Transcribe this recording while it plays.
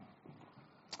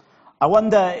I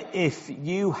wonder if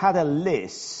you had a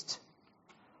list,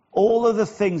 all of the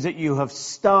things that you have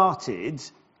started,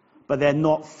 but they're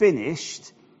not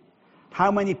finished, how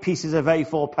many pieces of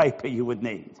A4 paper you would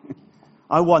need.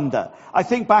 I wonder. I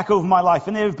think back over my life,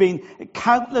 and there have been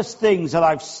countless things that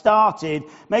I've started,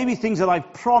 maybe things that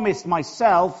I've promised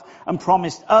myself and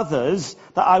promised others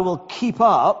that I will keep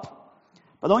up,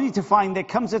 but only to find there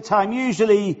comes a time,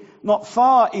 usually not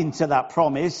far into that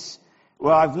promise,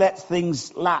 where I've let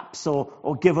things lapse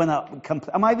or given up.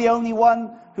 Am I the only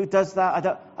one who does that?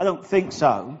 I don't think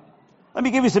so. Let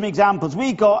me give you some examples.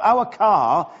 Our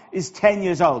car is 10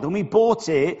 years old, and we bought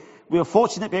it. We were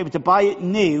fortunate to be able to buy it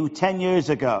new 10 years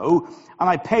ago, and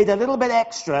I paid a little bit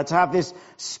extra to have this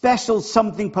special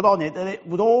something put on it that it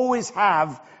would always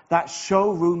have that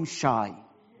showroom shine.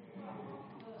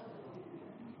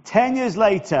 10 years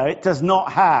later, it does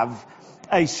not have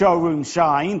a showroom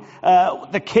shine.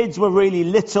 The kids were really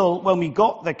little when we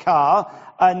got the car,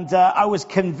 and I was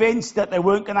convinced that they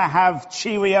weren't going to have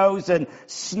Cheerios and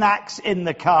snacks in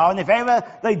the car, and if ever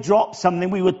they dropped something,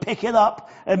 we would pick it up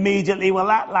immediately. Well,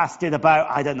 that lasted about,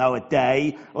 a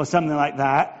day or something like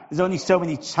that. There's only so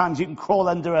many times you can crawl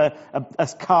under a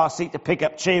car seat to pick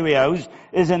up Cheerios,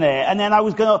 isn't it? And then I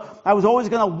was always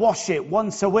going to wash it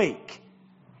once a week.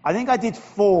 I think I did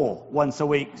 4 once a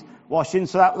week washing,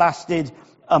 so that lasted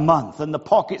a month, and the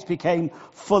pockets became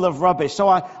full of rubbish. So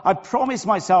I promised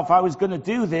myself I was going to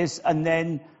do this, and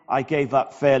then I gave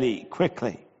up fairly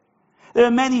quickly. There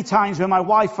are many times when my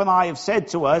wife and I have said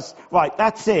to us, right,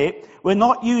 that's it. We're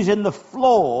not using the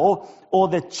floor or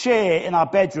the chair in our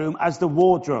bedroom as the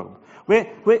wardrobe. We're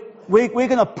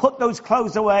going to put those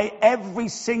clothes away every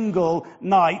single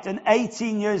night, and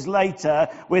 18 years later,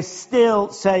 we're still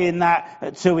saying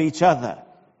that to each other.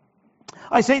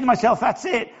 I say to myself, that's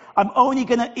it. I'm only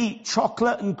going to eat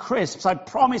chocolate and crisps. I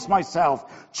promise myself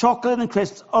chocolate and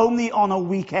crisps only on a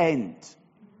weekend.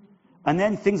 And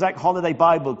then things like Holiday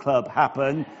Bible Club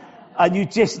happen, and you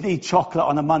just need chocolate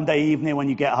on a Monday evening when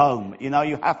you get home. You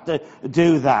have to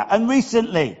do that. And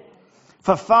recently,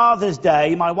 for Father's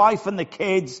Day, my wife and the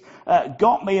kids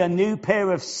got me a new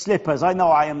pair of slippers. I know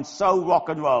I am so rock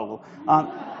and roll.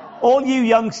 All you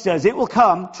youngsters, it will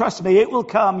come. Trust me, it will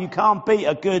come. You can't beat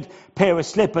a good pair of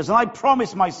slippers. And I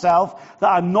promised myself that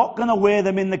I'm not going to wear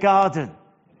them in the garden.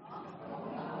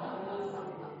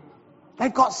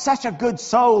 They've got such a good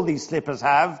sole, these slippers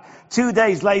have. 2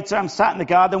 days later, I'm sat in the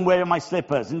garden wearing my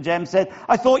slippers. And Jem said,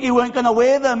 I thought you weren't going to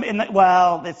wear them.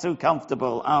 Well, they're so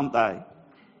comfortable, aren't they?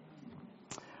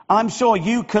 I'm sure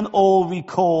you can all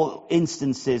recall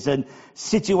instances and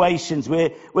situations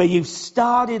where you've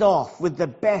started off with the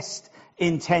best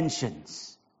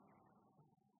intentions.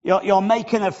 You're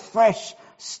making a fresh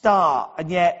start, and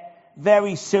yet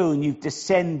very soon you've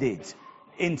descended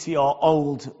into your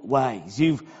old ways.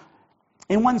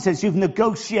 In one sense, you've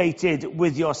negotiated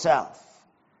with yourself,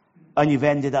 and you've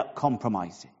ended up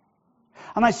compromising.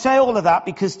 And I say all of that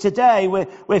because today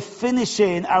we're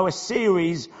finishing our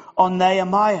series on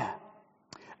Nehemiah.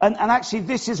 And actually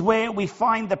this is where we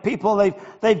find the people,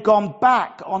 they've gone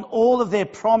back on all of their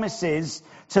promises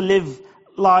to live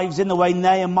lives in the way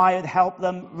Nehemiah had helped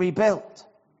them rebuild.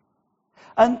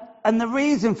 And the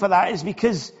reason for that is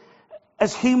because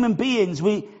as human beings,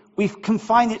 we can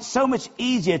find it so much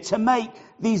easier to make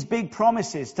these big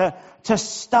promises, to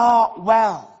start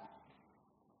well.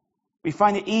 We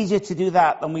find it easier to do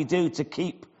that than we do to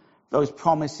keep those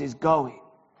promises going.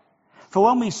 For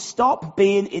when we stop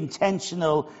being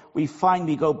intentional, we find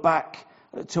we go back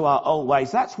to our old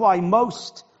ways. That's why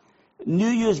most New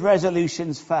Year's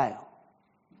resolutions fail.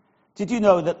 Did you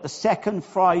know that the second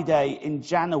Friday in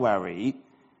January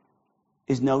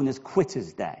is known as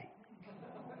Quitter's Day?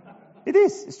 It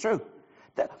is, it's true.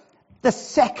 The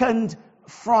second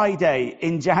Friday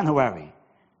in January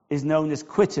is known as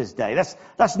Quitter's Day.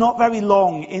 That's not very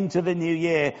long into the new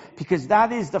year, because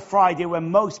that is the Friday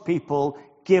when most people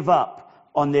give up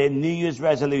on their New Year's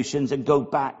resolutions and go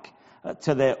back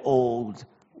to their old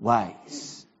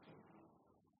ways.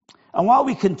 And while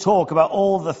we can talk about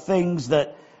all the things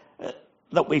that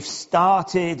we've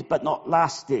started but not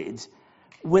lasted,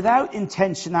 without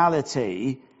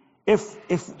intentionality,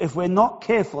 if we're not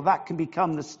careful, that can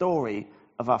become the story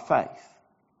of our faith.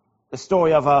 The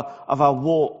story of our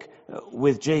walk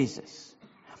with Jesus.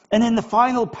 And in the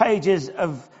final pages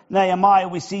of Nehemiah,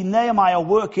 we see Nehemiah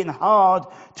working hard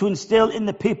to instill in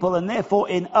the people, and therefore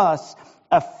in us,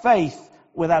 a faith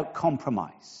without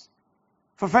compromise.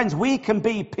 For friends, we can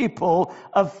be people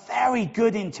of very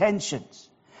good intentions.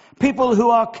 People who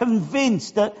are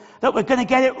convinced that we're going to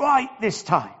get it right this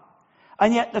time.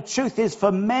 And yet the truth is,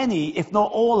 for many, if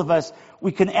not all of us,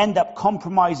 we can end up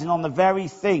compromising on the very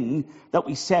thing that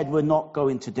we said we're not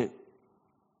going to do.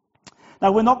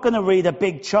 Now, we're not going to read a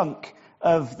big chunk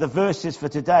of the verses for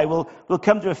today. We'll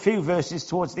come to a few verses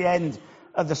towards the end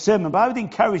of the sermon. But I would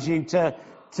encourage you to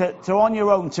on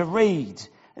your own, to read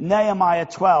Nehemiah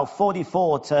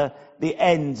 12:44 to the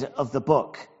end of the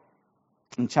book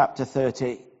in chapter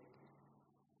 30.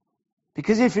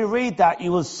 Because if you read that,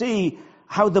 you will see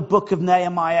how the book of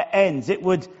Nehemiah ends. It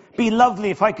would be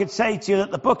lovely if I could say to you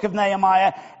that the book of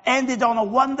Nehemiah ended on a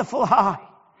wonderful high.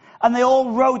 And they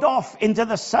all rode off into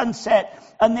the sunset,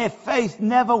 and their faith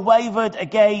never wavered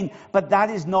again. But that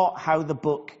is not how the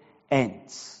book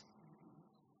ends.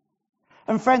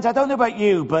 And friends, I don't know about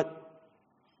you, but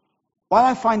while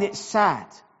I find it sad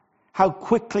how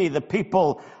quickly the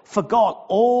people forgot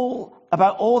all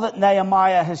about all that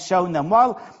Nehemiah has shown them,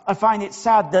 while I find it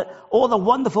sad that all the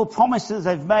wonderful promises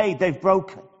they've made, they've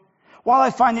broken, while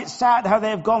I find it sad how they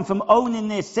have gone from owning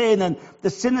their sin and the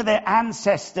sin of their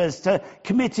ancestors to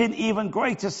committing even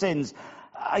greater sins,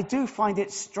 I do find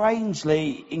it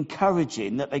strangely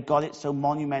encouraging that they got it so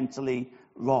monumentally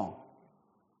wrong.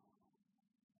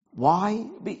 Why?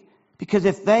 Because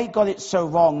if they got it so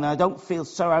wrong, then I don't feel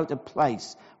so out of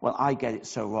place when I get it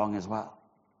so wrong as well.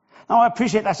 Now, I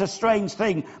appreciate that's a strange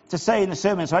thing to say in a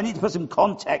sermon, so I need to put some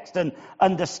context and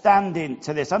understanding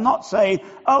to this. I'm not saying,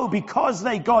 because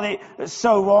they got it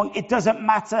so wrong, it doesn't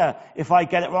matter if I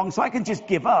get it wrong, so I can just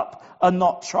give up and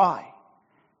not try.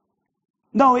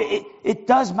 No, it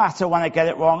does matter when I get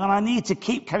it wrong, and I need to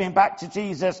keep coming back to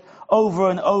Jesus over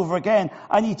and over again.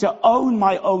 I need to own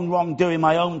my own wrongdoing,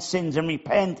 my own sins, and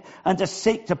repent, and to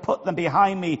seek to put them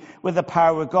behind me with the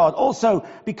power of God. Also,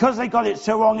 because they got it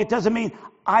so wrong, it doesn't mean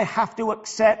I have to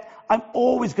accept I'm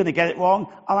always going to get it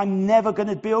wrong, and I'm never going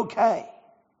to be okay.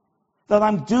 That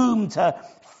I'm doomed to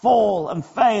fall and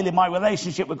fail in my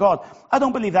relationship with God. I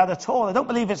don't believe that at all. I don't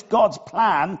believe it's God's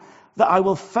plan that I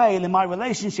will fail in my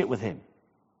relationship with Him.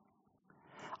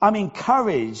 I'm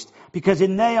encouraged because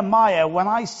in Nehemiah, when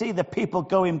I see the people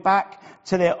going back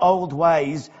to their old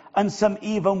ways and some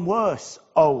even worse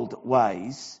old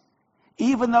ways,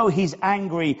 even though he's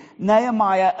angry,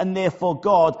 Nehemiah and therefore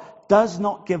God does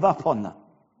not give up on them.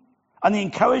 And the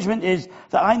encouragement is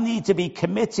that I need to be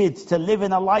committed to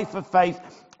living a life of faith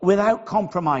without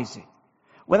compromising,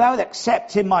 without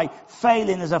accepting my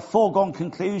failing as a foregone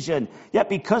conclusion. Yet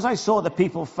because I saw the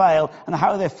people fail and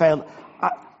how they failed,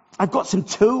 I've got some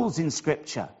tools in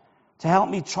Scripture to help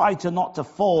me try not to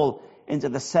fall into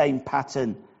the same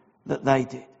pattern that they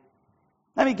did.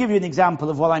 Let me give you an example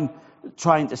of what I'm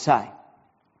trying to say.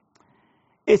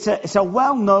 It's a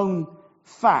well-known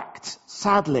fact,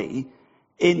 sadly,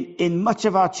 in much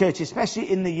of our church,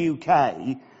 especially in the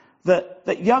UK,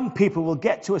 that young people will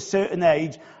get to a certain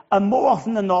age, and more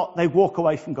often than not, they walk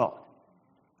away from God.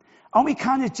 And we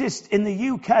kind of just, in the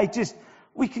UK,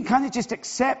 we can kind of just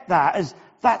accept that as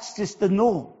that's just the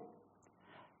norm.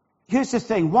 Here's the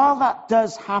thing, while that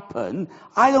does happen,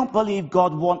 I don't believe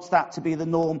God wants that to be the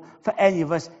norm for any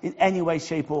of us in any way,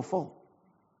 shape or form.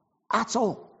 At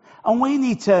all. And we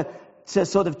need to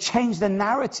sort of change the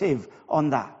narrative on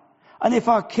that. And if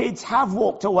our kids have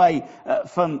walked away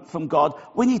from God,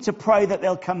 we need to pray that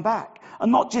they'll come back.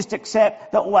 And not just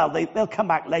accept that, they'll come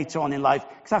back later on in life,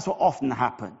 because that's what often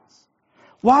happens.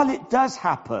 While it does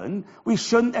happen, we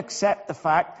shouldn't accept the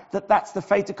fact that that's the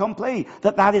fait accompli,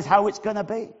 that is how it's going to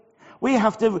be. We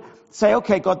have to say,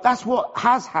 okay, God, that's what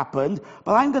has happened,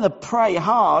 but I'm going to pray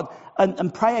hard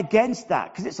and pray against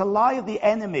that, because it's a lie of the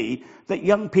enemy that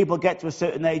young people get to a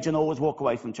certain age and always walk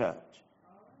away from church.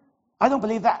 I don't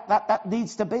believe that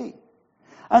needs to be.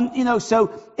 And,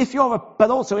 so if you're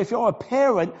a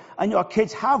parent and your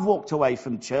kids have walked away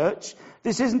from church,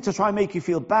 this isn't to try and make you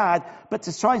feel bad, but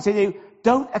to try and say to you,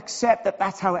 don't accept that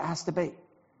that's how it has to be.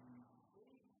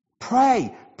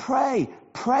 Pray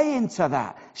into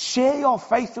that. Share your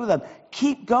faith with them.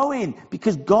 Keep going,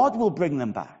 because God will bring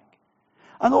them back.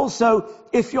 And also,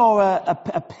 if you're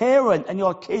a parent and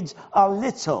your kids are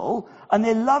little and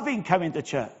they're loving coming to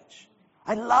church.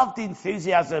 I loved the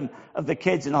enthusiasm of the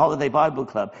kids in the Holiday Bible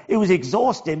Club. It was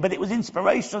exhausting, but it was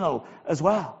inspirational as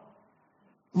well.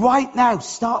 Right now,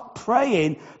 start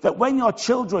praying that when your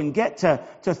children get to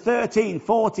 13,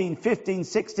 14, 15,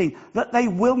 16, that they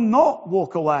will not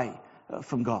walk away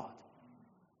from God.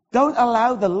 Don't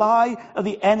allow the lie of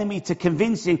the enemy to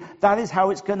convince you that is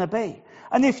how it's going to be.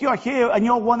 And if you're here and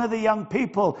you're one of the young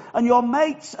people and your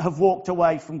mates have walked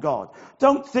away from God,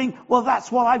 don't think, well,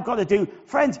 that's what I've got to do.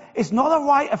 Friends, it's not a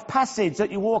rite of passage that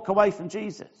you walk away from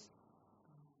Jesus.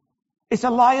 It's a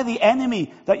lie of the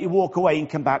enemy that you walk away and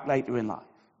come back later in life.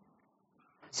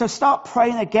 So start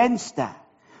praying against that.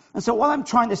 And so what I'm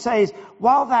trying to say is,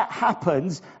 while that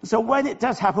happens, so when it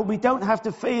does happen, we don't have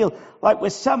to feel like we're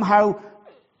somehow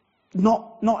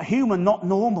not human, not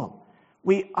normal.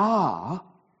 We are,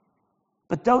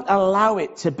 but don't allow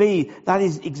it to be.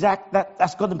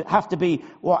 That's going to have to be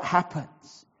what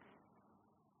happens.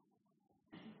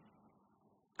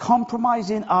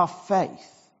 Compromising our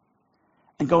faith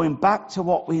and going back to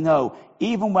what we know,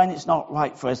 even when it's not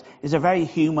right for us, is a very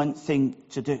human thing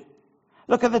to do.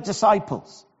 Look at the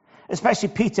disciples. Especially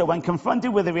Peter, when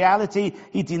confronted with the reality,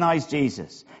 he denies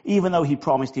Jesus, even though he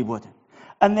promised he wouldn't.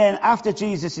 And then after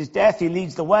Jesus' death, he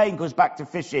leads the way and goes back to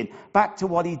fishing, back to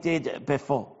what he did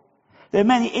before. There are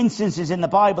many instances in the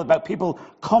Bible about people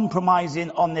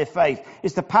compromising on their faith.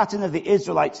 It's the pattern of the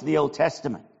Israelites of the Old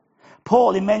Testament.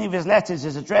 Paul, in many of his letters,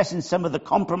 is addressing some of the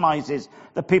compromises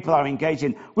that people are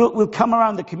engaging. We'll come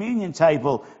around the communion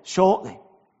table shortly.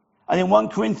 And in 1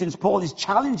 Corinthians, Paul is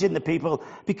challenging the people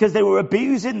because they were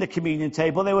abusing the communion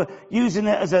table. They were using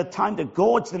it as a time to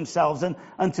gorge themselves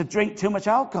and to drink too much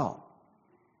alcohol.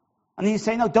 And he's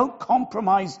saying, no, don't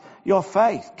compromise your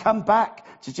faith. Come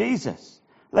back to Jesus.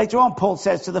 Later on, Paul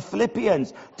says to the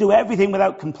Philippians, do everything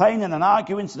without complaining and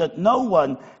arguing so that no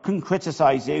one can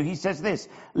criticize you. He says this,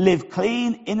 live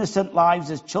clean, innocent lives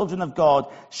as children of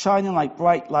God, shining like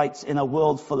bright lights in a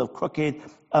world full of crooked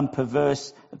and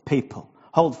perverse people.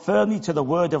 Hold firmly to the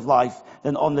word of life,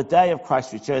 then on the day of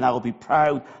Christ's return, I will be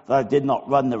proud that I did not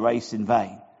run the race in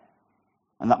vain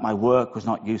and that my work was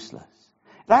not useless.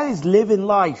 That is living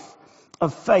life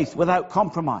of faith without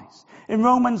compromise. In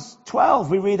Romans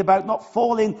 12, we read about not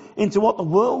falling into what the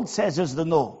world says as the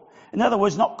norm. In other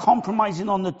words, not compromising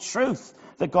on the truth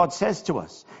that God says to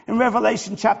us. In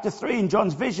Revelation chapter 3, in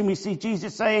John's vision, we see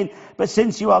Jesus saying, but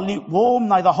since you are lukewarm,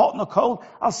 neither hot nor cold,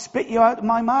 I'll spit you out of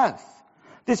my mouth.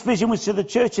 This vision was to the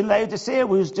church in Laodicea,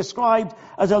 which was described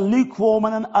as a lukewarm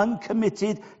and an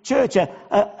uncommitted church,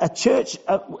 a church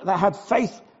that had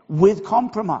faith with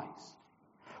compromise.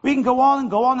 We can go on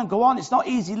and go on and go on. It's not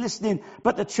easy listening,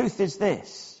 but the truth is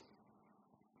this.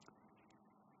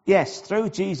 Yes, through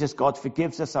Jesus, God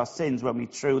forgives us our sins when we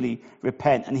truly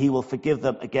repent, and he will forgive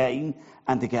them again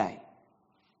and again.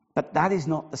 But that is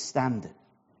not the standard.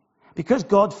 Because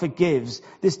God forgives,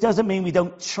 this doesn't mean we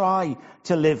don't try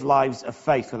to live lives of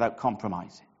faith without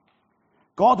compromising.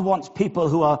 God wants people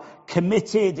who are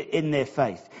committed in their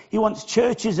faith. He wants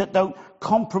churches that don't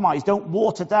compromise, don't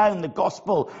water down the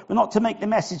gospel. We're not to make the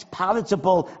message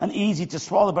palatable and easy to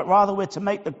swallow, but rather we're to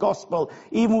make the gospel,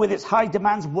 even with its high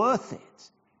demands, worth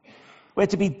it. We're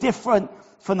to be different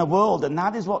from the world, and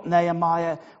that is what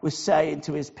Nehemiah was saying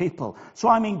to his people. So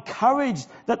I'm encouraged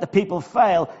that the people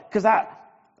fail, because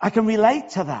I can relate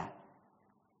to that.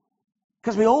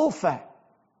 Because we all fail.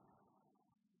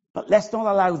 But let's not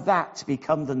allow that to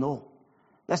become the norm.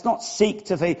 Let's not seek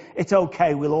to say, it's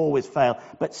okay, we'll always fail.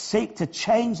 But seek to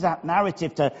change that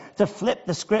narrative, to flip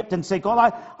the script and say,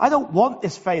 God, I don't want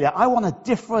this failure. I want a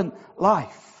different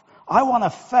life. I want a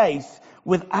faith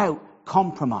without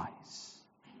compromise.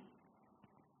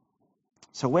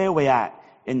 So where are we at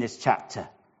in this chapter?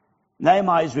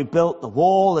 Nehemiah's rebuilt the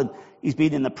wall, and he's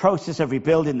been in the process of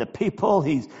rebuilding the people.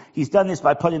 He's done this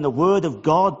by putting the word of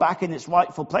God back in its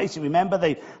rightful place. You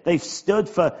remember they've stood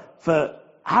for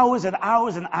hours and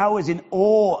hours and hours in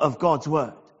awe of God's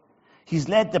word. He's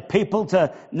led the people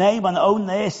to name and own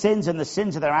their sins and the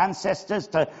sins of their ancestors,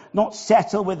 to not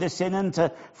settle with the sin and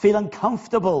to feel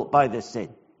uncomfortable by the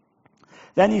sin.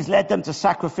 Then he's led them to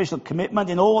sacrificial commitment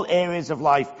in all areas of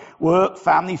life, work,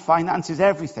 family, finances,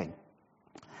 everything.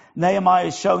 Nehemiah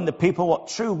has shown the people what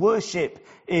true worship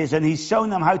is, and he's shown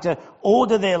them how to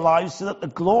order their lives so that the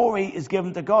glory is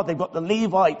given to God. They've got the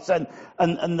Levites and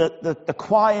the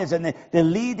choirs, and they're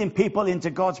leading people into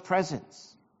God's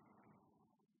presence.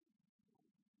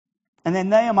 And then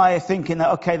Nehemiah, thinking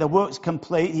that, okay, the work's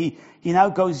complete, he now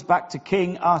goes back to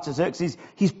King Artaxerxes.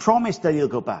 He's promised that he'll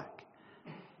go back.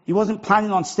 He wasn't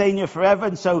planning on staying here forever,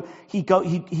 and so he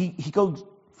goes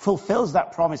fulfills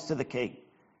that promise to the king.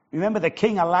 Remember, the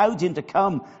king allowed him to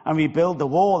come and rebuild the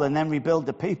wall and then rebuild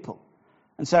the people.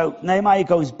 And so Nehemiah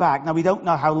goes back. Now, we don't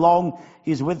know how long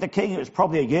he's with the king. It was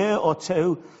probably a year or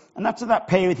two. And after that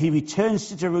period, he returns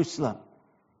to Jerusalem.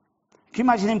 Can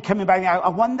you imagine him coming back? I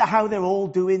wonder how they're all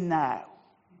doing now.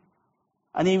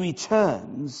 And he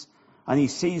returns and he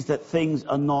sees that things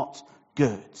are not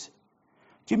good.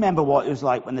 Do you remember what it was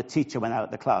like when the teacher went out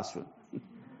of the classroom? Do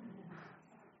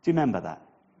you remember that?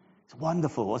 It's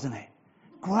wonderful, wasn't it?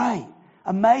 Great.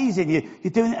 Amazing.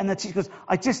 You're doing it, and the teacher goes,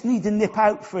 I just need to nip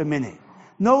out for a minute.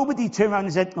 Nobody turned around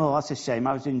and said, oh, that's a shame.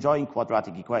 I was enjoying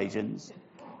quadratic equations.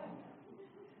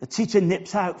 The teacher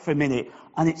nips out for a minute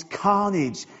and it's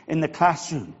carnage in the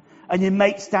classroom. And your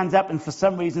mate stands up and for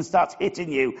some reason starts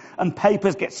hitting you. And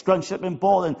papers get scrunched up in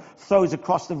ball and throws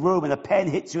across the room and a pen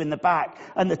hits you in the back.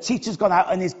 And the teacher's gone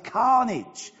out and there's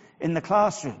carnage in the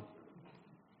classroom.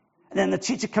 And then the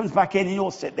teacher comes back in and you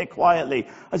all sit there quietly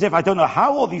as if I don't know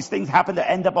how all these things happen to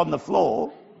end up on the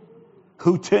floor.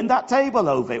 Who turned that table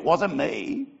over? It wasn't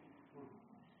me.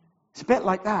 It's a bit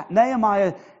like that.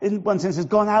 Nehemiah, in one sense, has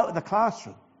gone out of the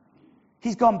classroom.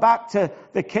 He's gone back to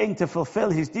the king to fulfill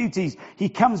his duties. He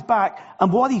comes back,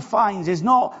 and what he finds is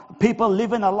not people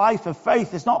living a life of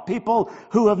faith. It's not people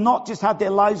who have not just had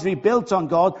their lives rebuilt on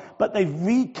God, but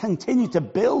they've continued to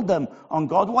build them on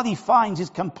God. What he finds is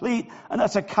complete and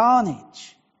utter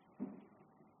carnage.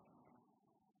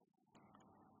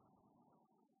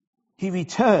 He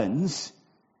returns,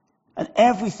 and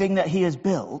everything that he has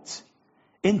built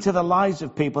into the lives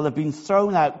of people have been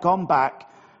thrown out, gone back,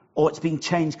 or it's been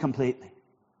changed completely.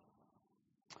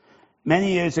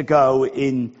 Many years ago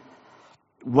in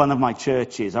one of my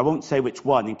churches, I won't say which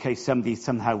one in case somebody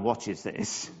somehow watches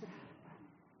this,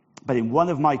 but in one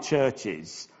of my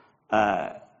churches,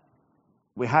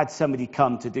 we had somebody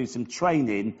come to do some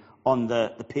training on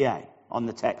the PA, on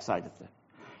the tech side of it.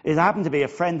 It happened to be a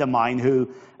friend of mine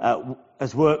who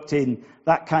has worked in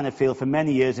that kind of field for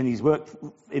many years, and he's worked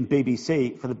in the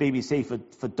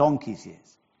BBC for donkey's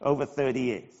years, over 30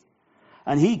 years.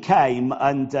 And he came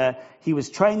and he was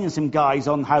training some guys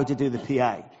on how to do the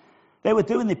PA. They were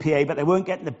doing the PA, but they weren't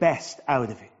getting the best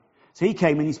out of it. So he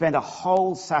came and he spent a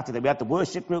whole Saturday. We had the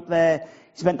worship group there.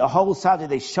 He spent the whole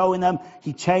Saturday showing them.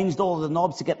 He changed all the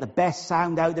knobs to get the best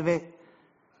sound out of it.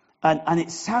 And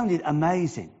it sounded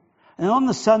amazing. And on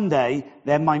the Sunday,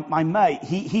 then my mate,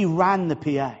 he ran the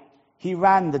PA. He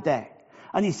ran the deck.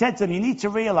 And he said to them, you need to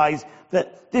realize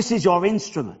that this is your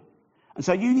instrument. And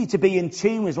so you need to be in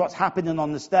tune with what's happening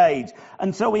on the stage.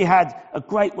 And so we had a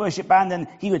great worship band, and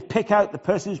he would pick out the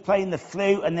person who's playing the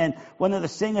flute and then one of the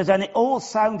singers, and it all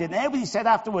sounded. And everybody said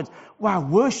afterwards, wow,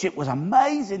 worship was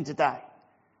amazing today.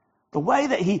 The way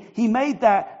that he made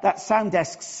that sound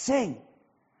desk sing.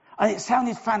 And it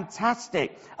sounded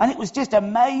fantastic. And it was just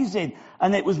amazing.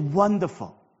 And it was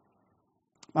wonderful.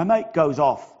 My mate goes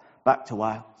off back to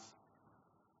Wales.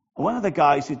 And one of the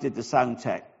guys who did the sound,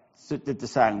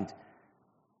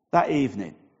 that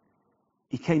evening,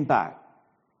 he came back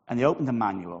and he opened the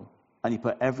manual and he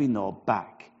put every knob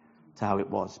back to how it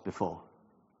was before.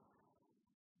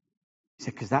 He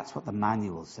said, because that's what the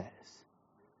manual says.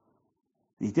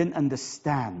 And he didn't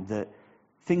understand that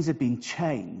things had been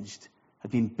changed,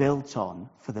 had been built on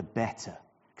for the better.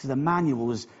 Because the manual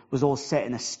was all set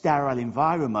in a sterile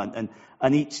environment,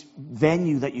 and each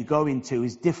venue that you go into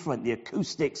is different. The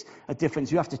acoustics are different,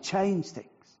 so you have to change things.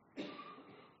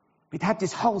 We'd had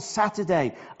this whole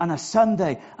Saturday and a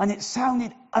Sunday, and it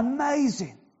sounded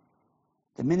amazing.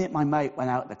 The minute my mate went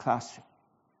out of the classroom,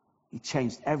 he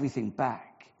changed everything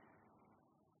back.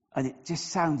 And it just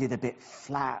sounded a bit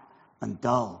flat and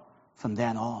dull from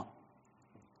then on.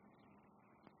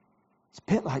 It's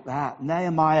a bit like that.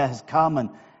 Nehemiah has come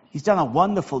and he's done a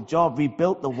wonderful job,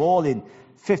 rebuilt the wall in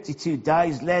 52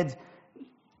 days,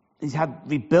 he's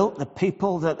rebuilt the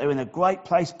people that are in a great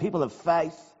place, people of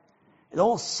faith. It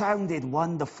all sounded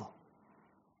wonderful.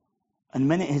 And the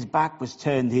minute his back was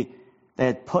turned, they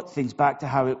had put things back to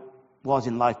how it was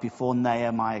in life before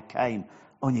Nehemiah came.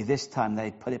 Only this time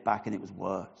they put it back and it was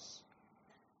worse.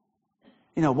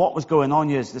 You know, what was going on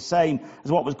here is the same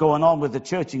as what was going on with the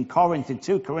church in Corinth. In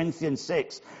 2 Corinthians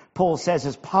 6, Paul says,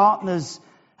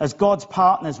 as God's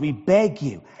partners, we beg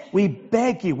you,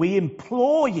 we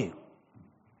implore you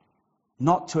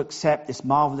not to accept this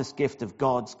marvelous gift of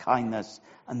God's kindness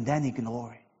and then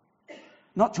ignore it.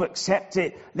 Not to accept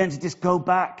it, then to just go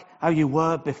back how you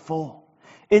were before.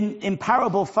 In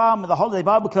Parable Farm of the Holiday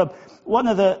Bible Club, one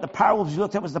of the parables we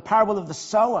looked at was the parable of the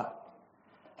sower.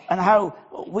 And how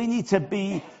we need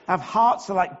to have hearts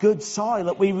that are like good soil,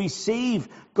 that we receive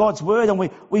God's word and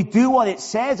we do what it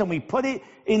says and we put it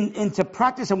into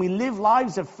practice and we live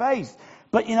lives of faith.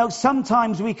 But, you know,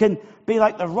 sometimes we can be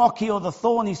like the rocky or the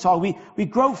thorny soil. We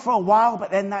grow for a while,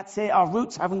 but then that's it. Our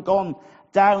roots haven't gone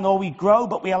down, or we grow,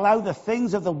 but we allow the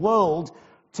things of the world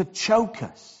to choke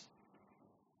us.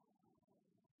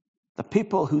 The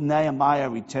people who Nehemiah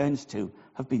returns to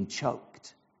have been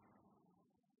choked.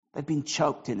 They've been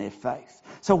choked in their faith.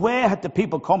 So where had the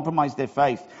people compromised their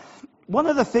faith? One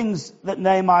of the things that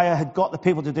Nehemiah had got the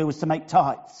people to do was to make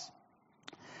tithes,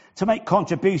 to make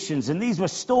contributions. And these were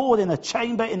stored in a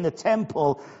chamber in the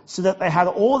temple so that they had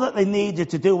all that they needed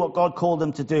to do what God called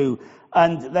them to do.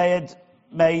 And they had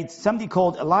made somebody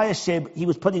called Eliashib, he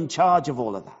was put in charge of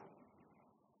all of that.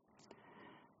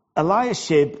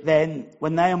 Eliashib then,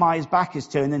 when Nehemiah's back is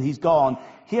turned and he's gone,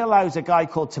 he allows a guy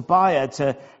called Tobiah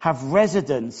to have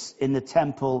residence in the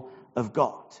temple of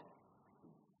God.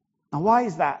 Now, why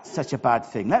is that such a bad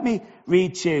thing? Let me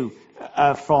read to you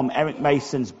from Eric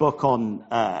Mason's book on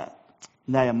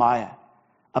Nehemiah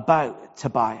about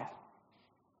Tobiah.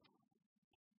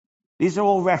 These are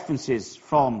all references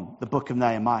from the book of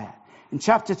Nehemiah. In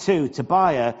chapter 2,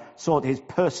 Tobiah sought his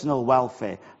personal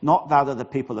welfare, not that of the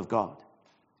people of God.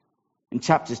 In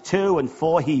chapters 2 and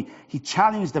 4, he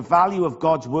challenged the value of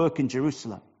God's work in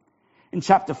Jerusalem. In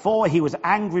chapter 4, he was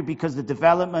angry because the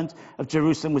development of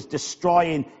Jerusalem was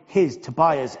destroying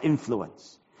Tobiah's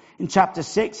influence. In chapter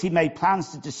 6, he made plans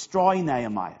to destroy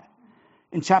Nehemiah.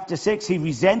 In chapter 6, he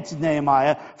resented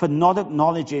Nehemiah for not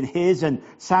acknowledging his and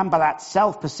Sanballat's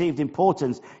self-perceived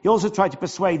importance. He also tried to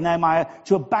persuade Nehemiah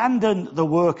to abandon the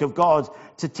work of God,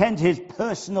 to tend to his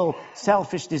personal,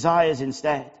 selfish desires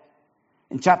instead.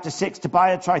 In chapter 6,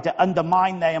 Tobiah tried to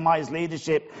undermine Nehemiah's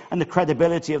leadership and the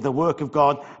credibility of the work of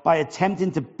God by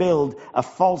attempting to build a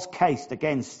false case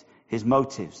against his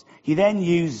motives. He then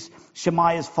used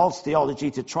Shemaiah's false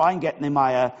theology to try and get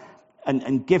Nehemiah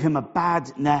and give him a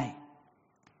bad name.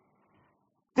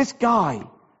 This guy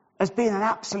has been an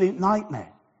absolute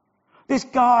nightmare. This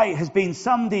guy has been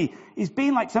he's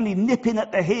been like somebody nipping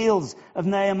at the heels of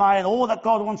Nehemiah and all that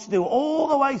God wants to do all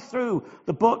the way through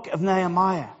the book of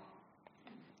Nehemiah.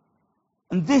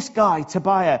 And this guy,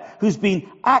 Tobiah, who's been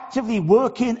actively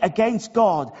working against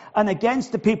God and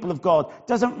against the people of God,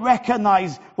 doesn't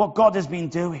recognize what God has been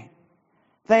doing.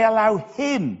 They allow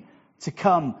him to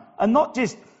come, and not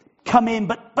just come in,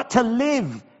 but to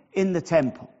live in the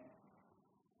temple.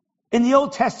 In the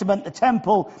Old Testament, the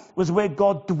temple was where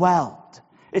God dwelled.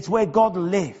 It's where God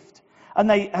lived. And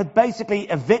they had basically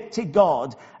evicted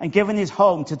God and given his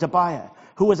home to Tobiah,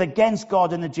 who was against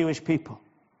God and the Jewish people.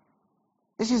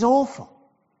 This is awful.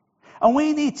 And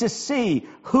we need to see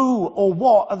who or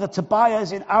what are the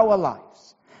Tobiahs in our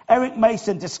lives. Eric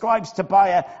Mason describes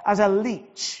Tobiah as a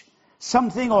leech.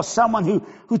 Something or someone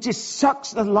who just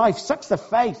sucks the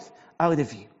faith out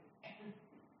of you.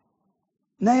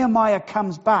 Nehemiah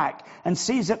comes back and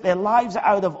sees that their lives are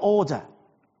out of order.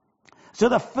 So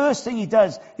the first thing he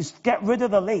does is get rid of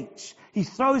the leech. He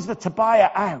throws the Tobiah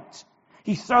out.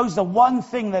 He throws the one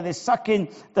thing that is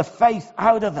sucking the faith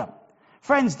out of them.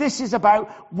 Friends, this is about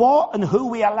what and who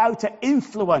we allow to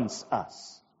influence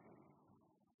us.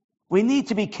 We need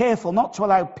to be careful not to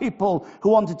allow people who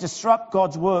want to disrupt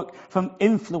God's work from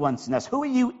influencing us. Who are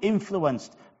you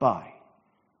influenced by?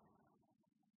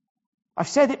 I've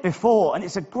said it before, and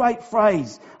it's a great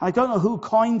phrase. I don't know who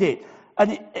coined it,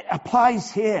 and it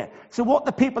applies here. So what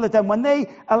the people have done, when they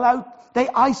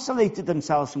isolated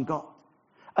themselves from God.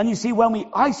 And you see, when we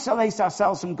isolate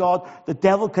ourselves from God, the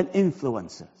devil can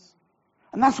influence us.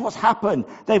 And that's what's happened.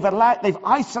 They've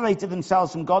isolated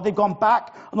themselves from God. They've gone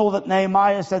back on all that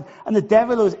Nehemiah said. And the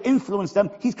devil who has influenced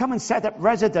them, he's come and set up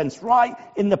residence right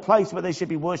in the place where they should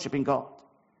be worshipping God.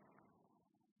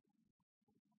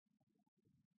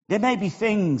 There may be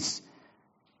things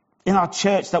in our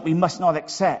church that we must not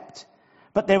accept.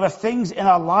 But there are things in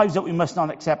our lives that we must not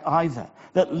accept either,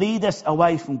 that lead us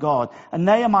away from God. And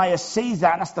Nehemiah sees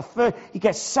that, and that's the first. He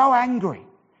gets so angry.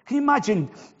 Can you imagine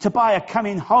Tobiah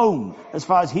coming home, as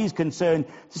far as he's concerned,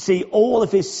 to see all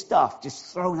of his stuff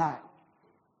just thrown out,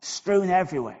 strewn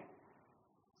everywhere?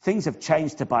 Things have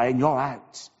changed, Tobiah, and you're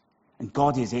out, and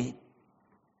God is in.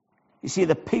 You see,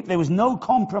 the people, there was no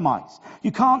compromise.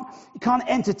 You can't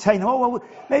entertain them. Oh, well,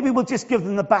 maybe we'll just give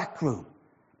them the back room.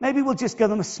 Maybe we'll just give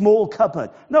them a small cupboard.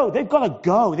 No, they've got to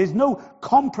go. There's no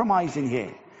compromise in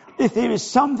here. If there is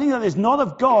something that is not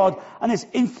of God and is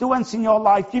influencing your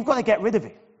life, you've got to get rid of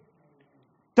it.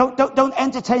 Don't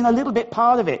entertain a little bit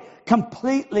part of it.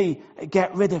 Completely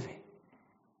get rid of it.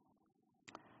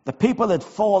 The people had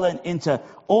fallen into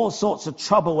all sorts of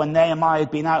trouble when Nehemiah had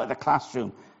been out of the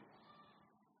classroom.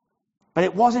 But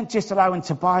it wasn't just allowing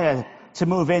Tobiah to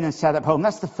move in and set up home.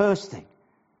 That's the first thing.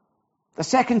 The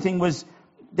second thing was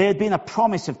there had been a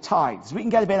promise of tithes. We can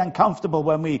get a bit uncomfortable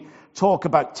when we talk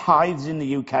about tithes in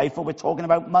the UK, for we're talking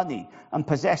about money and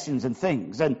possessions and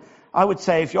things. And I would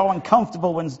say if you're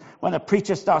uncomfortable when a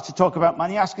preacher starts to talk about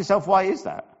money, ask yourself, why is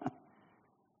that?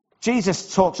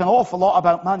 Jesus talks an awful lot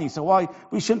about money, so why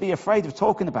we shouldn't be afraid of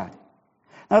talking about it.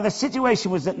 Now, the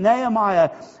situation was that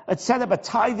Nehemiah had set up a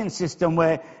tithing system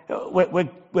where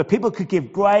people could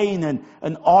give grain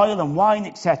and oil and wine,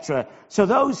 etc. So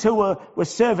those who were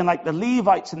serving, like the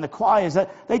Levites and the choirs,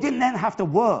 that they didn't then have to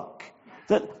work.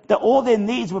 That all their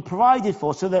needs were provided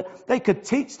for, so that they could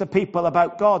teach the people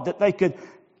about God, that they could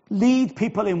lead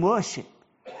people in worship.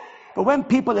 But when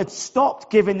people had stopped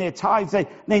giving their tithes, they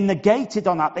negated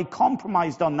on that, they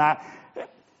compromised on that.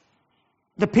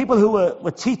 The people who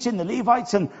were teaching, the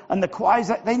Levites and the choirs,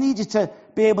 they needed to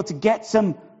be able to get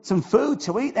some food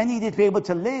to eat. They needed to be able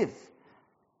to live.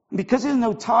 And because there's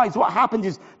no tithes, what happens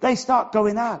is they start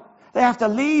going out. They have to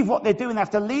leave what they're doing. They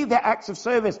have to leave their acts of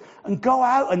service and go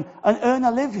out and earn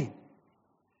a living.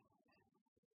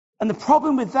 And the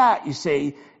problem with that, you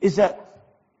see, is that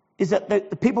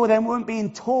the people then weren't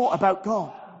being taught about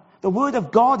God. The word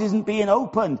of God isn't being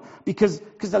opened because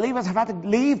the Levites have had to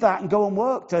leave that and go and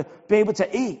work to be able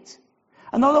to eat.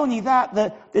 And not only that,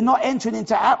 they're not entering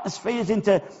into atmospheres,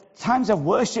 into times of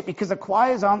worship because the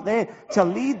choirs aren't there to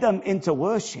lead them into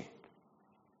worship.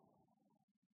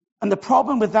 And the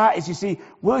problem with that is, you see,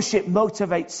 worship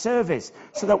motivates service.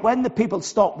 So that when the people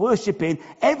stop worshiping,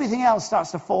 everything else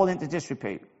starts to fall into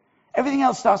disrepute. Everything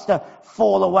else starts to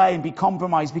fall away and be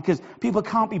compromised because people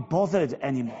can't be bothered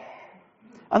anymore.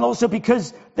 And also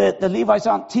because the Levites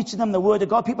aren't teaching them the word of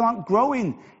God, people aren't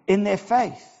growing in their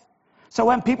faith. So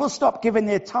when people stop giving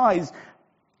their tithes,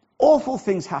 awful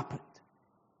things happened.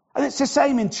 And it's the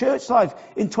same in church life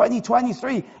in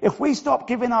 2023. If we stop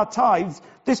giving our tithes,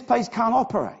 this place can't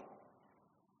operate.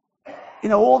 You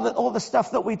know, all the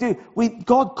stuff that we do,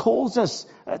 God calls us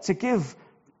to give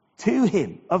to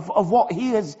him of what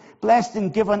he has blessed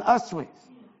and given us with.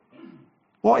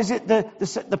 What is it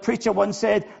the preacher once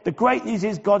said? The great news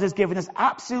is God has given us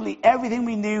absolutely everything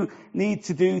we need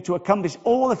to do to accomplish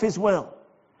all of his will.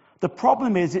 The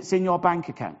problem is it's in your bank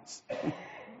accounts.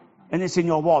 And it's in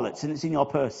your wallets and it's in your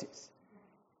purses.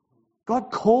 God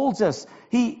calls us.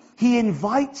 He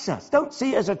invites us. Don't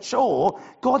see it as a chore.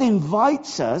 God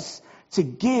invites us to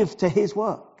give to his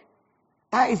work.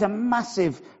 That is a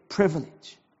massive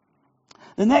privilege.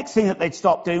 The next thing that they'd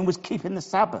stopped doing was keeping the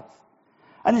Sabbath.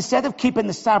 And instead of keeping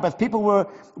the Sabbath, people were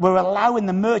allowing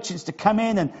the merchants to come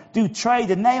in and do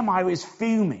trade. And Nehemiah is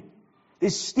fuming.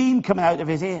 There's steam coming out of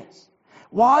his ears.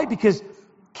 Why? Because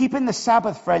keeping the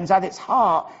Sabbath, friends, at its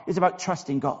heart is about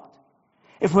trusting God.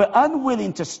 If we're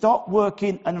unwilling to stop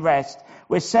working and rest,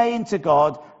 we're saying to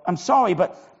God, I'm sorry,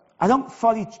 but I don't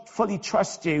fully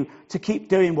trust you to keep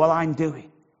doing what I'm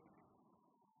doing.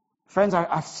 Friends,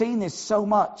 I've seen this so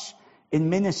much in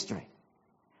ministry,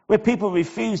 where people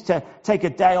refuse to take a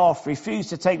day off, refuse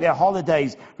to take their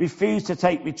holidays, refuse to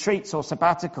take retreats or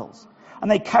sabbaticals. And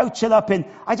they couch it up in,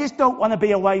 I just don't want to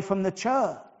be away from the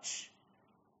church.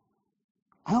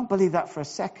 I don't believe that for a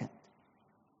second.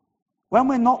 When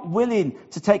we're not willing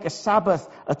to take a Sabbath,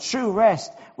 a true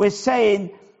rest, we're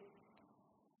saying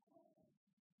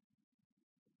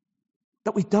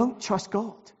that we don't trust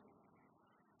God.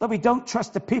 That we don't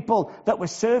trust the people that we're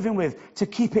serving with to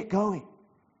keep it going.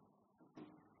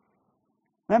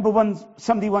 Remember when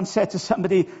somebody once said to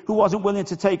somebody who wasn't willing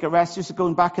to take a rest, just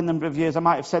going back a number of years, I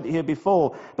might have said it here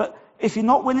before, but if you're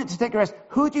not willing to take a rest,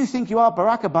 who do you think you are,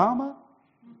 Barack Obama?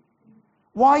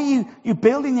 Why are you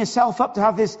building yourself up to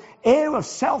have this air of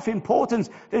self-importance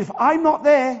that if I'm not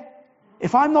there,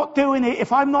 if I'm not doing it,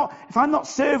 if I'm not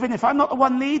serving, if I'm not the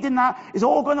one leading that, it's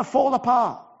all going to fall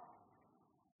apart.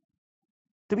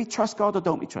 Do we trust God or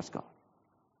don't we trust God?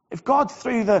 If God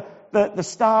threw the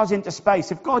stars into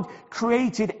space, if God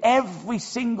created every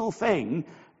single thing,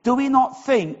 do we not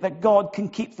think that God can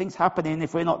keep things happening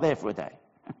if we're not there for a day?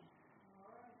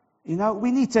 You know,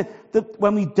 we need to,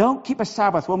 when we don't keep a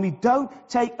Sabbath, when we don't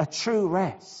take a true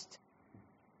rest,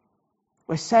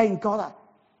 we're saying, God,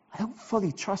 I don't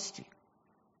fully trust you.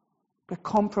 We're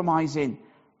compromising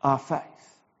our faith.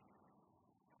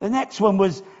 The next one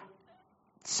was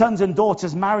sons and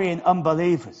daughters marrying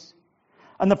unbelievers.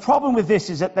 And the problem with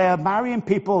this is that they are marrying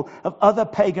people of other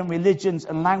pagan religions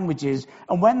and languages.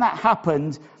 And when that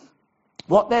happened,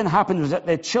 what then happened was that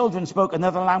their children spoke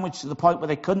another language to the point where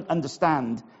they couldn't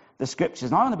understand the scriptures.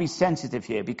 And I want to be sensitive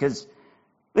here because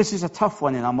this is a tough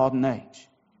one in our modern age.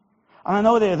 And I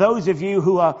know there are those of you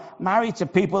who are married to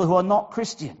people who are not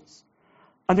Christians.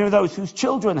 And there are those whose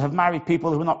children have married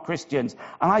people who are not Christians.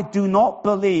 And I do not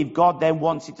believe God then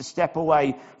wants you to step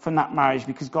away from that marriage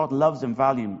because God loves and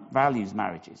values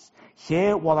marriages.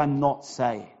 Hear what I'm not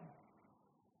saying.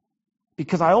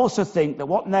 Because I also think that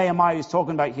what Nehemiah is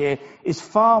talking about here is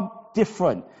far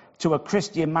different to a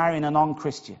Christian marrying a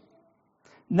non-Christian.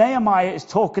 Nehemiah is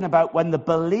talking about when the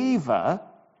believer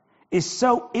is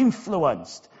so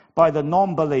influenced by the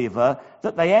non-believer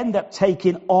that they end up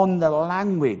taking on the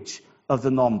language of the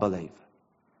non-believer.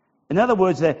 In other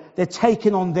words, they're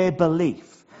taking on their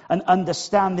belief and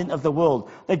understanding of the world.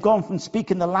 They've gone from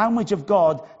speaking the language of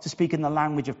God to speaking the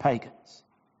language of pagans.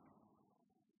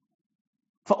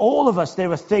 For all of us,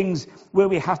 there are things where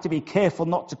we have to be careful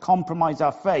not to compromise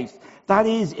our faith. That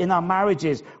is in our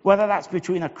marriages, whether that's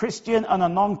between a Christian and a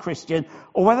non-Christian,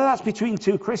 or whether that's between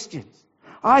two Christians.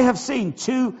 I have seen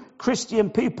two Christian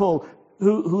people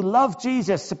who love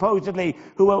Jesus, supposedly,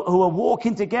 who are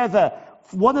walking together.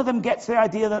 One of them gets the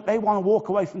idea that they want to walk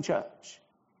away from church.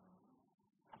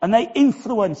 And they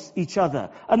influence each other.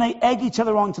 And they egg each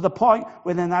other on to the point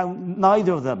where now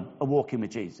neither of them are walking with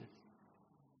Jesus.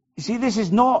 You see, this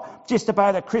is not just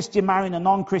about a Christian marrying a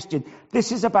non-Christian.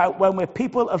 This is about when we're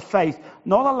people of faith,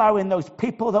 not allowing those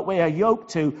people that we are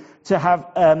yoked to have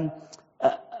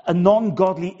a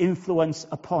non-godly influence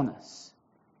upon us.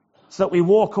 So that we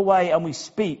walk away and we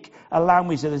speak a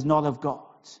language that is not of God.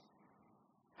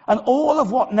 And all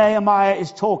of what Nehemiah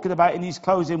is talking about in these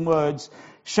closing words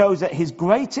shows that his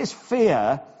greatest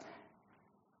fear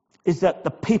is that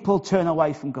the people turn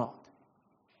away from God.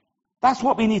 That's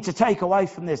what we need to take away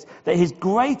from this. That his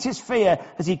greatest fear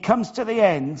as he comes to the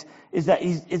end is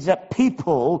that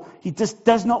people, he just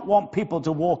does not want people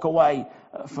to walk away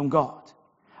from God.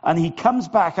 And he comes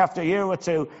back after a year or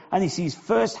two and he sees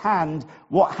firsthand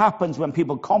what happens when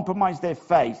people compromise their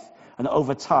faith and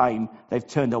over time they've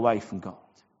turned away from God.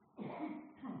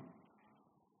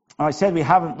 I said we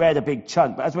haven't read a big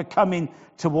chunk, but as we're coming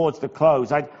towards the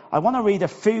close, I want to read a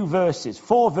few verses,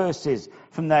 4 verses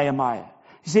from Nehemiah.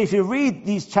 You see, if you read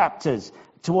these chapters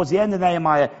towards the end of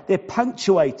Nehemiah, they're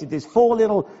punctuated. There's 4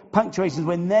 little punctuations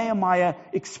where Nehemiah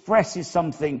expresses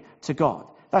something to God.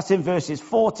 That's in verses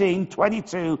 14,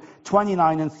 22,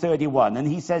 29, and 31. And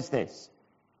he says this: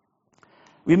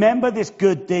 "Remember this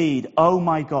good deed, O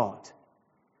my God,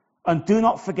 and do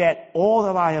not forget all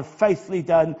that I have faithfully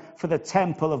done for the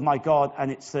temple of my God and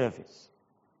its service.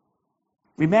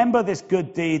 Remember this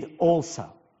good deed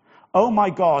also. O my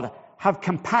God, have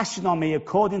compassion on me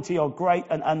according to your great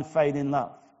and unfailing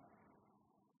love.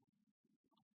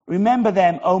 Remember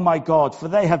them, O my God, for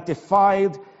they have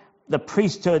defiled the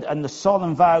priesthood and the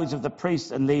solemn vows of the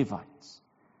priests and Levites."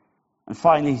 And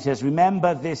finally he says,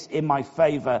 "Remember this in my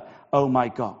favor, O my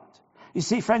God." You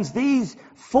see, friends, these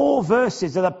 4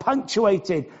 verses that are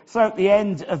punctuated throughout the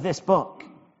end of this book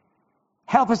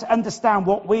help us understand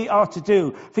what we are to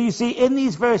do. For you see, in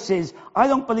these verses, I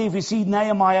don't believe we see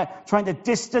Nehemiah trying to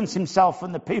distance himself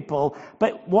from the people,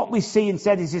 but what we see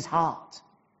instead is his heart.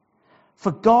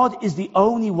 For God is the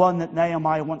only one that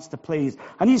Nehemiah wants to please.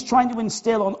 And he's trying to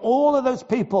instill on all of those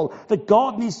people that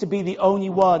God needs to be the only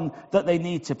one that they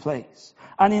need to please.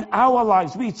 And in our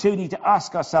lives, we too need to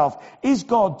ask ourselves, is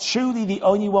God truly the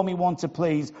only one we want to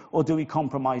please, or do we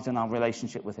compromise in our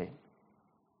relationship with him?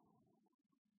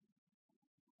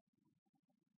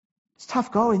 It's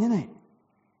tough going, isn't it?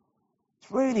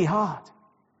 It's really hard.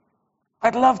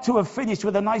 I'd love to have finished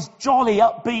with a nice, jolly,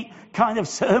 upbeat kind of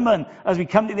sermon as we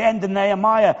come to the end of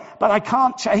Nehemiah, but I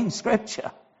can't change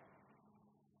Scripture.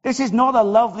 This is not a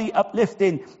lovely,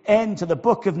 uplifting end to the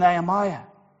book of Nehemiah.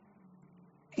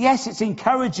 Yes, it's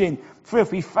encouraging, for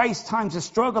if we face times of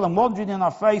struggle and wandering in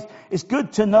our faith, it's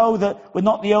good to know that we're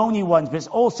not the only ones, but it's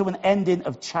also an ending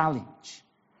of challenge.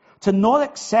 To not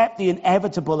accept the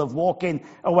inevitable of walking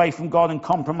away from God and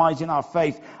compromising our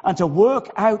faith, and to work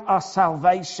out our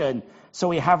salvation so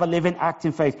we have a living,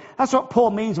 acting faith. That's what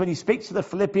Paul means when he speaks to the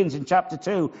Philippians in chapter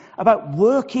 2 about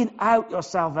working out your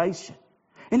salvation.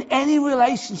 In any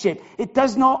relationship, it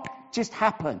does not just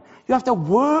happen. You have to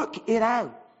work it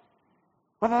out.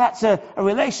 Whether that's a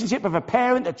relationship of a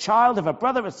parent, a child, of a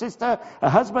brother, a sister, a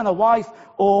husband, a wife,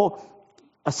 or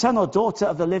a son or daughter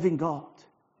of the living God.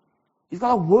 You've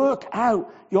got to work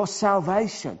out your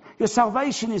salvation. Your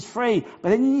salvation is free, but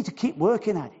then you need to keep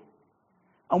working at it.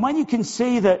 And when you can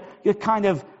see that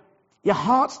your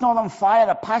heart's not on fire,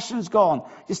 the passion's gone,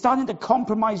 you're starting to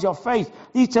compromise your faith,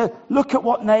 you need to look at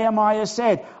what Nehemiah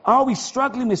said. Are we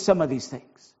struggling with some of these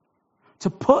things? To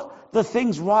put the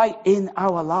things right in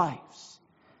our lives.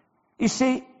 You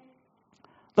see,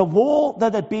 the wall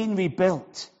that had been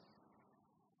rebuilt,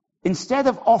 instead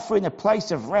of offering a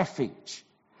place of refuge,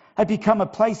 had become a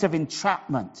place of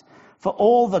entrapment for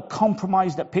all the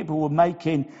compromise that people were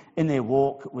making in their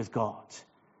walk with God.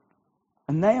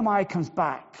 And Nehemiah comes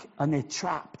back and they're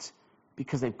trapped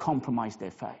because they've compromised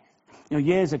their faith. You know,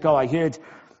 years ago I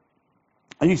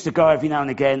used to go every now and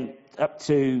again up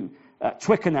to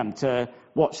Twickenham to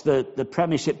watch the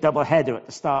Premiership doubleheader at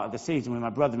the start of the season with my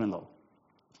brother-in-law.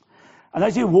 And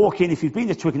as you walk in, if you've been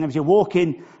to Twickenham, as you walk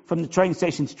in from the train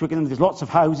station to Twickenham, there's lots of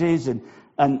houses and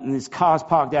there's cars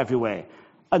parked everywhere.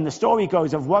 And the story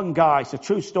goes of one guy, it's a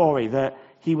true story, that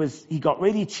he got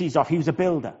really cheesed off. He was a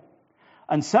builder.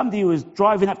 And somebody who was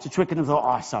driving up to Twickenham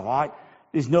thought, it's all right.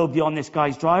 There's nobody on this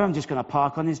guy's drive. I'm just going to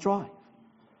park on his drive.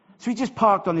 So he just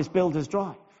parked on this builder's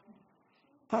drive.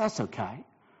 Thought, that's okay.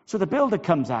 So the builder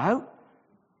comes out.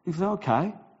 He says,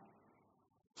 okay.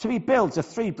 So he builds a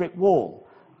 3-brick wall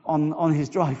on his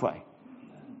driveway.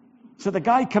 So the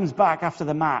guy comes back after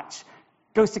the match,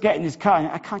 goes to get in his car, and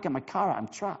I can't get my car out, I'm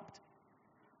trapped.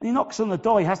 And he knocks on the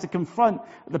door, he has to confront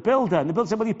the builder. And the builder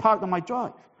said, well, you parked on my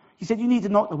drive. He said, you need to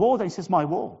knock the wall down. He says, my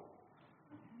wall.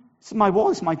 It's my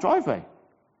wall, it's my driveway.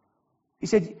 He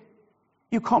said,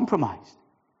 you compromised.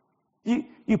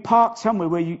 You parked somewhere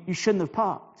where you shouldn't have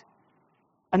parked.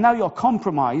 And now your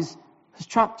compromise has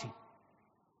trapped you.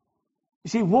 You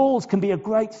see, walls can be a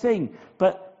great thing,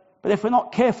 but if we're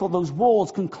not careful, those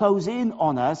walls can close in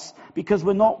on us because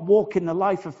we're not walking the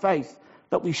life of faith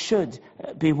that we should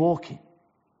be walking.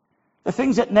 The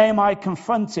things that Nehemiah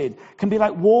confronted can be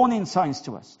like warning signs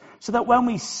to us, so that when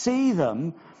we see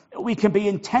them, we can be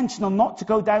intentional not to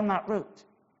go down that route.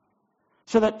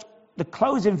 So that the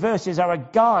closing verses are a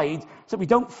guide so that we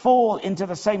don't fall into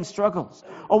the same struggles.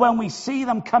 Or when we see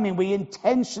them coming, we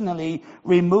intentionally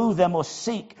remove them or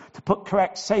seek to put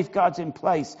correct safeguards in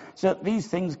place so that these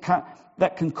things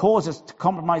that can cause us to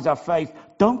compromise our faith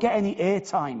don't get any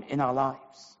airtime in our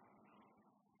lives.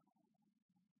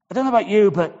 I don't know about you,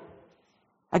 but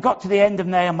I got to the end of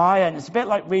Nehemiah, and it's a bit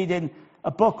like reading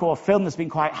a book or a film that's been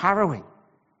quite harrowing.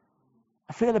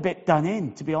 I feel a bit done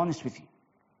in, to be honest with you.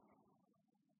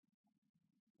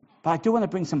 But I do want to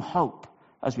bring some hope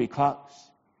as we close.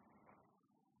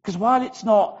 Because while it's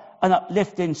not an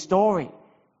uplifting story,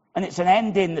 and it's an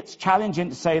ending that's challenging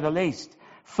to say the least,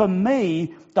 for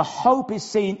me, the hope is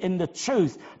seen in the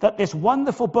truth that this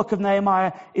wonderful book of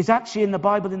Nehemiah is actually in the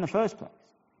Bible in the first place.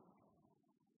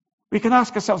 We can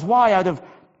ask ourselves why, out of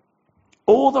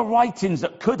all the writings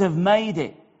that could have made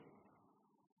it,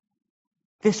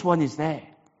 this one is there.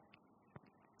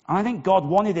 And I think God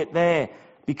wanted it there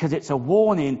because it's a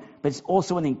warning, but it's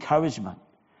also an encouragement.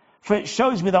 For it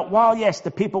shows me that while, yes, the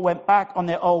people went back on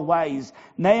their old ways,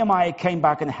 Nehemiah came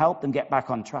back and helped them get back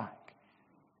on track.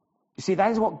 You see,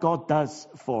 that is what God does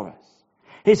for us.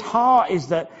 His heart is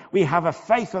that we have a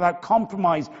faith without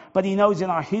compromise, but he knows in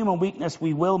our human weakness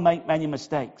we will make many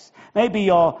mistakes. Maybe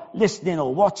you're listening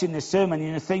or watching this sermon and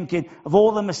you're thinking of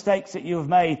all the mistakes that you have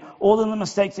made, all of the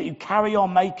mistakes that you carry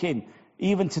on making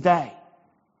even today.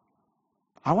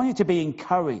 I want you to be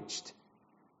encouraged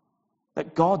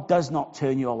that God does not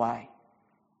turn you away.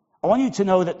 I want you to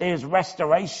know that there's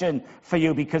restoration for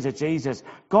you because of Jesus.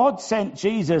 God sent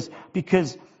Jesus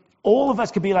because all of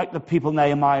us could be like the people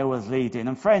Nehemiah was leading.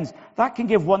 And friends, that can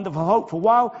give wonderful hope. For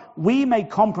while we may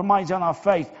compromise on our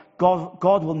faith,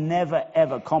 God will never,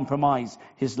 ever compromise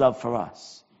his love for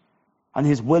us and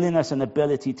his willingness and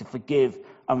ability to forgive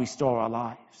and restore our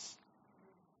lives.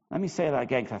 Let me say that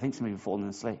again, because I think some of you have fallen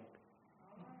asleep.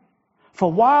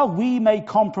 For while we may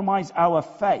compromise our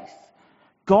faith,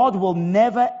 God will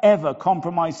never, ever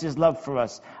compromise his love for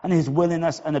us and his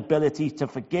willingness and ability to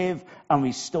forgive and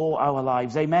restore our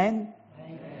lives. Amen?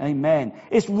 Amen. Amen.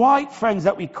 It's right, friends,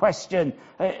 that we question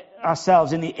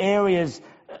ourselves in the areas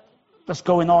that's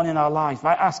going on in our life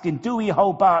by asking, do we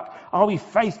hold back? Are we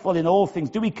faithful in all things?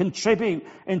 Do we contribute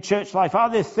in church life? Are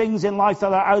there things in life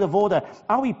that are out of order?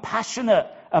 Are we passionate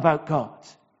about God?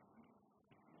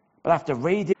 But after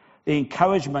reading, the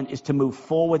encouragement is to move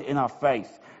forward in our faith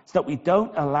so that we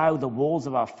don't allow the walls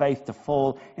of our faith to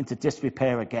fall into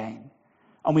disrepair again.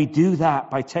 And we do that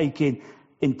by taking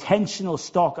intentional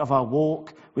stock of our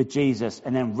walk with Jesus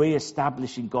and then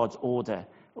re-establishing God's order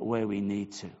where we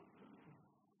need to.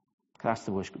 Can I ask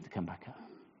the worship group to come back up?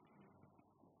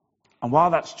 And while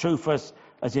that's true for us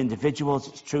as individuals,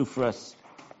 it's true for us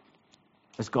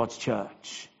as God's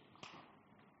church.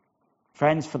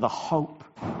 Friends, for the hope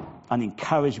and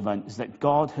encouragement is that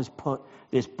God has put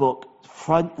this book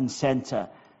front and center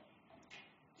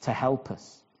to help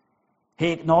us.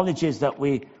 He acknowledges that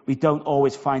we don't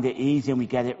always find it easy and we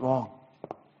get it wrong.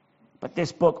 But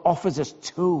this book offers us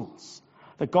tools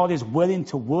that God is willing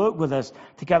to work with us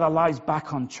to get our lives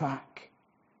back on track.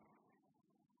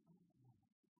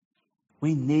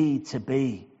 We need to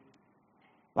be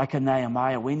like a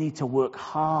Nehemiah. We need to work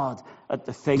hard at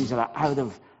the things that are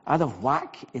out of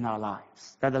whack in our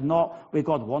lives, that are not where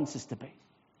God wants us to be.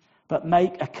 But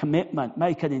make a commitment,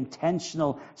 make an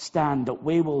intentional stand that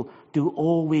we will do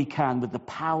all we can with the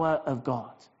power of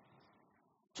God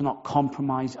to not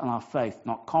compromise on our faith,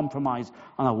 not compromise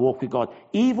on our walk with God,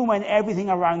 even when everything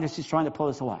around us is trying to pull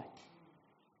us away.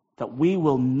 That we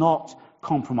will not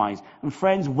compromise. And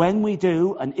friends, when we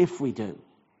do, and if we do,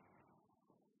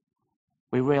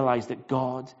 we realize that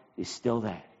God is still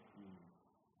there.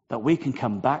 That we can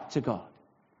come back to God.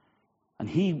 And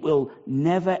he will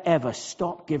never, ever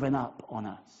stop giving up on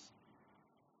us.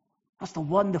 That's the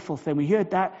wonderful thing. We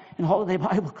heard that in Holiday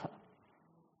Bible Club.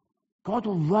 God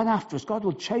will run after us. God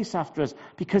will chase after us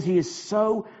because he is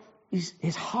so,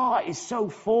 his heart is so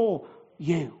for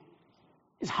you.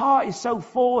 His heart is so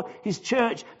for his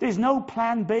church. There's no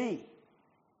plan B.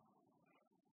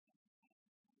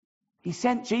 He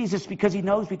sent Jesus because he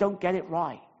knows we don't get it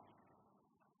right.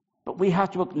 But we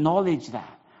have to acknowledge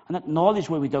that and acknowledge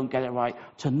where we don't get it right,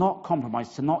 to not compromise,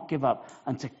 to not give up,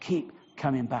 and to keep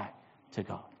coming back to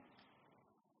God.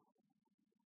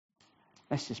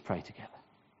 Let's just pray together.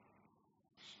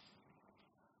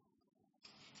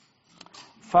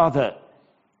 Father,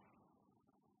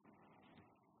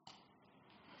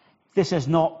 this has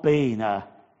not been a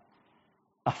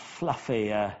fluffy,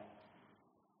 a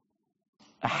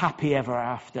happy ever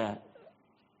after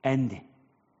ending.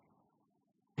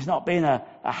 It's not been a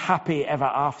happy ever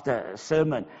after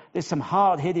sermon. There's some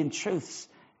hard-hitting truths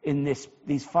in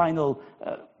these final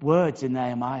words in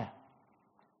Nehemiah.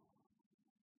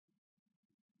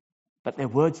 But they're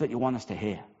words that you want us to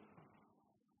hear.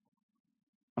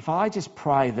 And Father, I just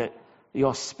pray that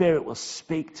your Spirit will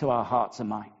speak to our hearts and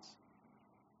minds.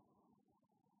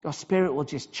 Your Spirit will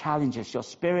just challenge us. Your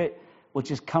Spirit will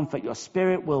just comfort. Your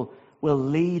Spirit will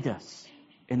lead us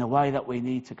in the way that we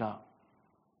need to go.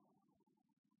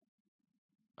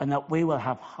 And that we will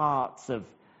have hearts of,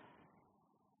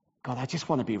 God, I just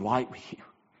want to be right with you.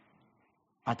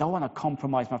 I don't want to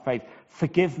compromise my faith.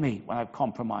 Forgive me when I've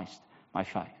compromised my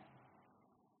faith.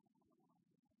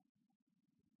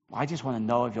 I just want to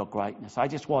know of your greatness. I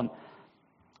just want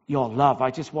your love.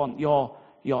 I just want your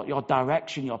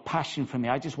direction, your passion for me.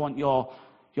 I just want your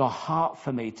heart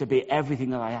for me to be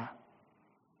everything that I am.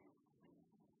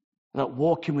 That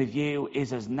walking with you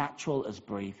is as natural as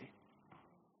breathing.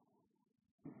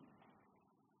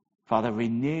 Father,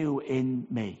 renew in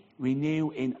me,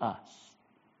 renew in us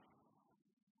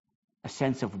a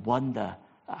sense of wonder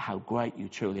at how great you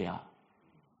truly are.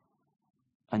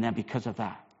 And then because of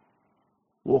that,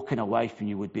 walking away from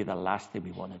you would be the last thing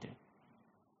we want to do.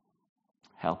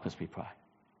 Help us, we pray.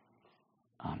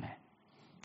 Amen.